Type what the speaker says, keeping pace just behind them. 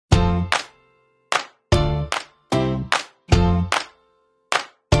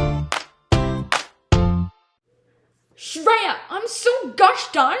Shreya, I'm so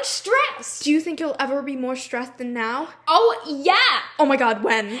gosh darn stressed. Do you think you'll ever be more stressed than now? Oh, yeah. Oh my god,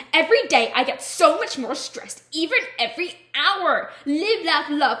 when? Every day I get so much more stressed, even every hour. Live, laugh,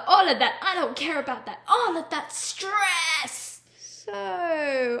 love, all of that. I don't care about that. All of that stress.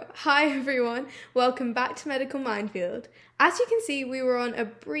 So, hi everyone. Welcome back to Medical Minefield. As you can see, we were on a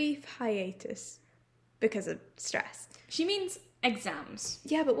brief hiatus because of stress. She means exams.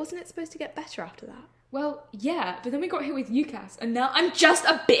 Yeah, but wasn't it supposed to get better after that? Well, yeah, but then we got hit with UCAS, and now I'm just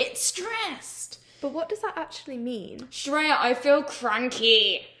a bit stressed. But what does that actually mean? Shreya, I feel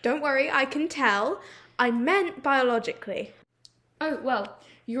cranky. Don't worry, I can tell. I meant biologically. Oh, well,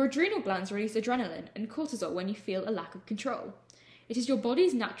 your adrenal glands release adrenaline and cortisol when you feel a lack of control. It is your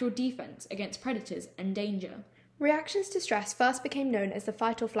body's natural defense against predators and danger. Reactions to stress first became known as the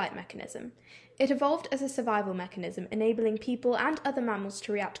fight or flight mechanism. It evolved as a survival mechanism, enabling people and other mammals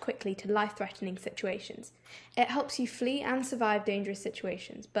to react quickly to life-threatening situations. It helps you flee and survive dangerous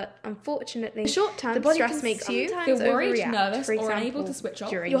situations, but unfortunately, short-term stress makes you feel worried, nervous, or unable to switch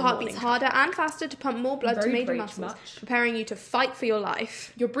off. Your heart beats harder and faster to pump more blood to major muscles, preparing you to fight for your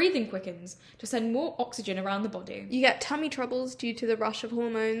life. Your breathing quickens to send more oxygen around the body. You get tummy troubles due to the rush of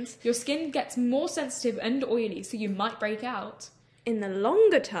hormones. Your skin gets more sensitive and oily, so you might break out. In the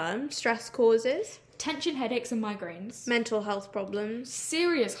longer term, stress causes tension, headaches and migraines, mental health problems,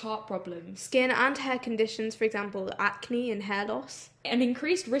 serious heart problems, skin and hair conditions, for example, acne and hair loss, an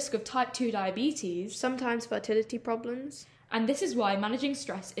increased risk of type 2 diabetes, sometimes fertility problems. And this is why managing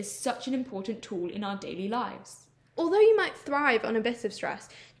stress is such an important tool in our daily lives. Although you might thrive on a bit of stress,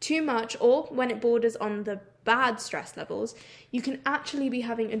 too much or when it borders on the bad stress levels, you can actually be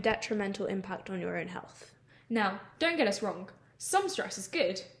having a detrimental impact on your own health. Now, don't get us wrong. Some stress is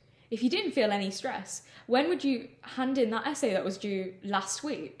good. If you didn't feel any stress, when would you hand in that essay that was due last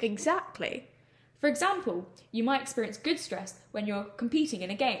week? Exactly. For example, you might experience good stress when you're competing in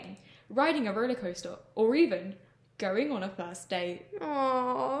a game, riding a roller coaster, or even going on a first date.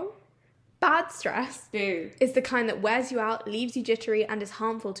 Aww. Bad stress is the kind that wears you out, leaves you jittery, and is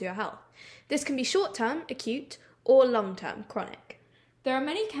harmful to your health. This can be short-term, acute, or long-term, chronic. There are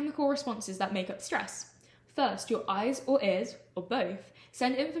many chemical responses that make up stress. First, your eyes or ears, or both,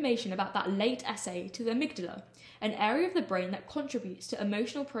 send information about that late essay to the amygdala, an area of the brain that contributes to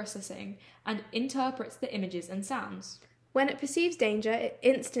emotional processing and interprets the images and sounds. When it perceives danger, it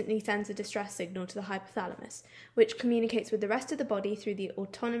instantly sends a distress signal to the hypothalamus, which communicates with the rest of the body through the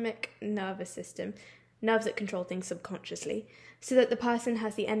autonomic nervous system, nerves that control things subconsciously, so that the person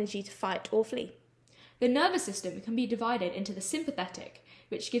has the energy to fight or flee. The nervous system can be divided into the sympathetic,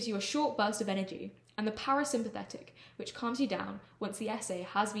 which gives you a short burst of energy, and the parasympathetic, which calms you down once the essay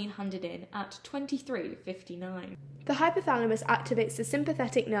has been handed in at 23:59. The hypothalamus activates the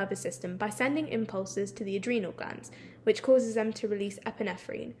sympathetic nervous system by sending impulses to the adrenal glands, which causes them to release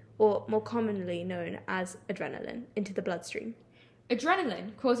epinephrine, or more commonly known as adrenaline, into the bloodstream.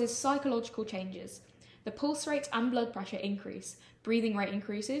 Adrenaline causes psychological changes. The pulse rate and blood pressure increase, breathing rate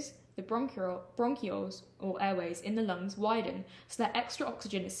increases, the bronchioles, or airways, in the lungs widen so that extra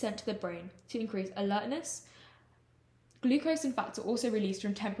oxygen is sent to the brain to increase alertness. Glucose and fats are also released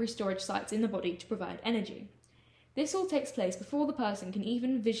from temporary storage sites in the body to provide energy. This all takes place before the person can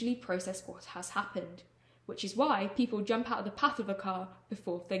even visually process what has happened, which is why people jump out of the path of a car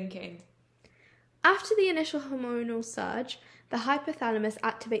before thinking. After the initial hormonal surge, the hypothalamus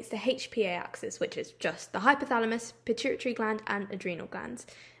activates the HPA axis, which is just the hypothalamus, pituitary gland, and adrenal glands,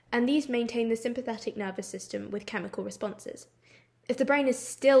 and these maintain the sympathetic nervous system with chemical responses. If the brain is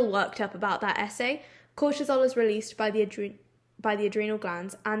still worked up about that essay, cortisol is released by the adrenal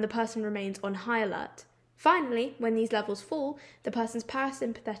glands and the person remains on high alert. Finally, when these levels fall, the person's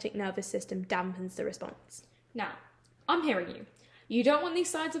parasympathetic nervous system dampens the response. Now, I'm hearing you. You don't want these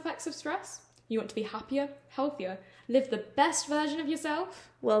side effects of stress? You want to be happier, healthier, live the best version of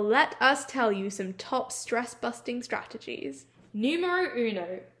yourself? Well, let us tell you some top stress-busting strategies. Numero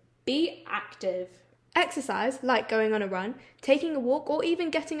uno. Be active. Exercise, like going on a run, taking a walk, or even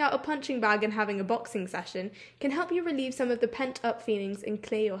getting out a punching bag and having a boxing session, can help you relieve some of the pent-up feelings and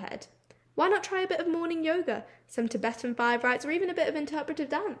clear your head. Why not try a bit of morning yoga, some Tibetan five rites, or even a bit of interpretive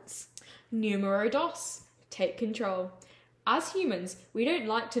dance? Numero dos. Take control. As humans, we don't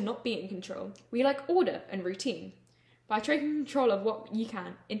like to not be in control. We like order and routine. By taking control of what you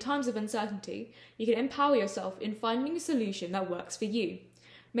can in times of uncertainty, you can empower yourself in finding a solution that works for you.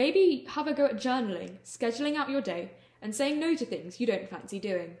 Maybe have a go at journaling, scheduling out your day, and saying no to things you don't fancy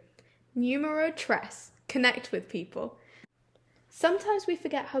doing. Numero tres. Connect with people. Sometimes we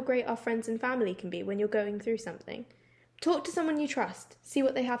forget how great our friends and family can be when you're going through something. Talk to someone you trust, see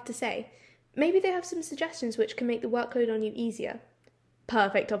what they have to say. Maybe they have some suggestions which can make the workload on you easier.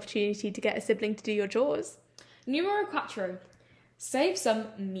 Perfect opportunity to get a sibling to do your chores. Numero quattro. Save some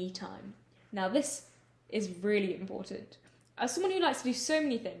me time. Now this is really important. As someone who likes to do so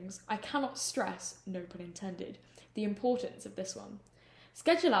many things, I cannot stress, no pun intended, the importance of this one.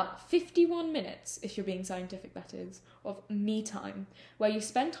 Schedule out 51 minutes, if you're being scientific that is, of me time, where you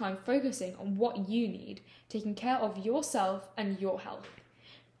spend time focusing on what you need, taking care of yourself and your health.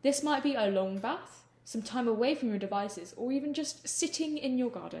 This might be a long bath, some time away from your devices, or even just sitting in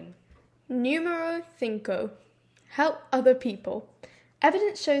your garden. Numero cinco. Help other people.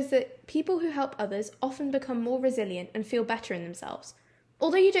 Evidence shows that people who help others often become more resilient and feel better in themselves.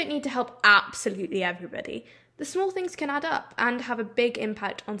 Although you don't need to help absolutely everybody, the small things can add up and have a big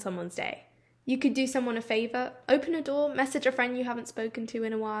impact on someone's day. You could do someone a favour, open a door, message a friend you haven't spoken to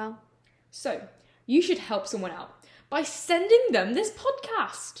in a while. So, you should help someone out by sending them this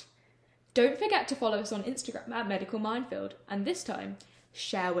podcast. Don't forget to follow us on Instagram at Medical Minefield, and this time,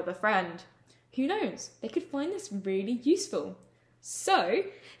 share with a friend. Who knows, they could find this really useful. So,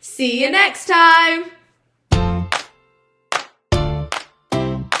 See you next time!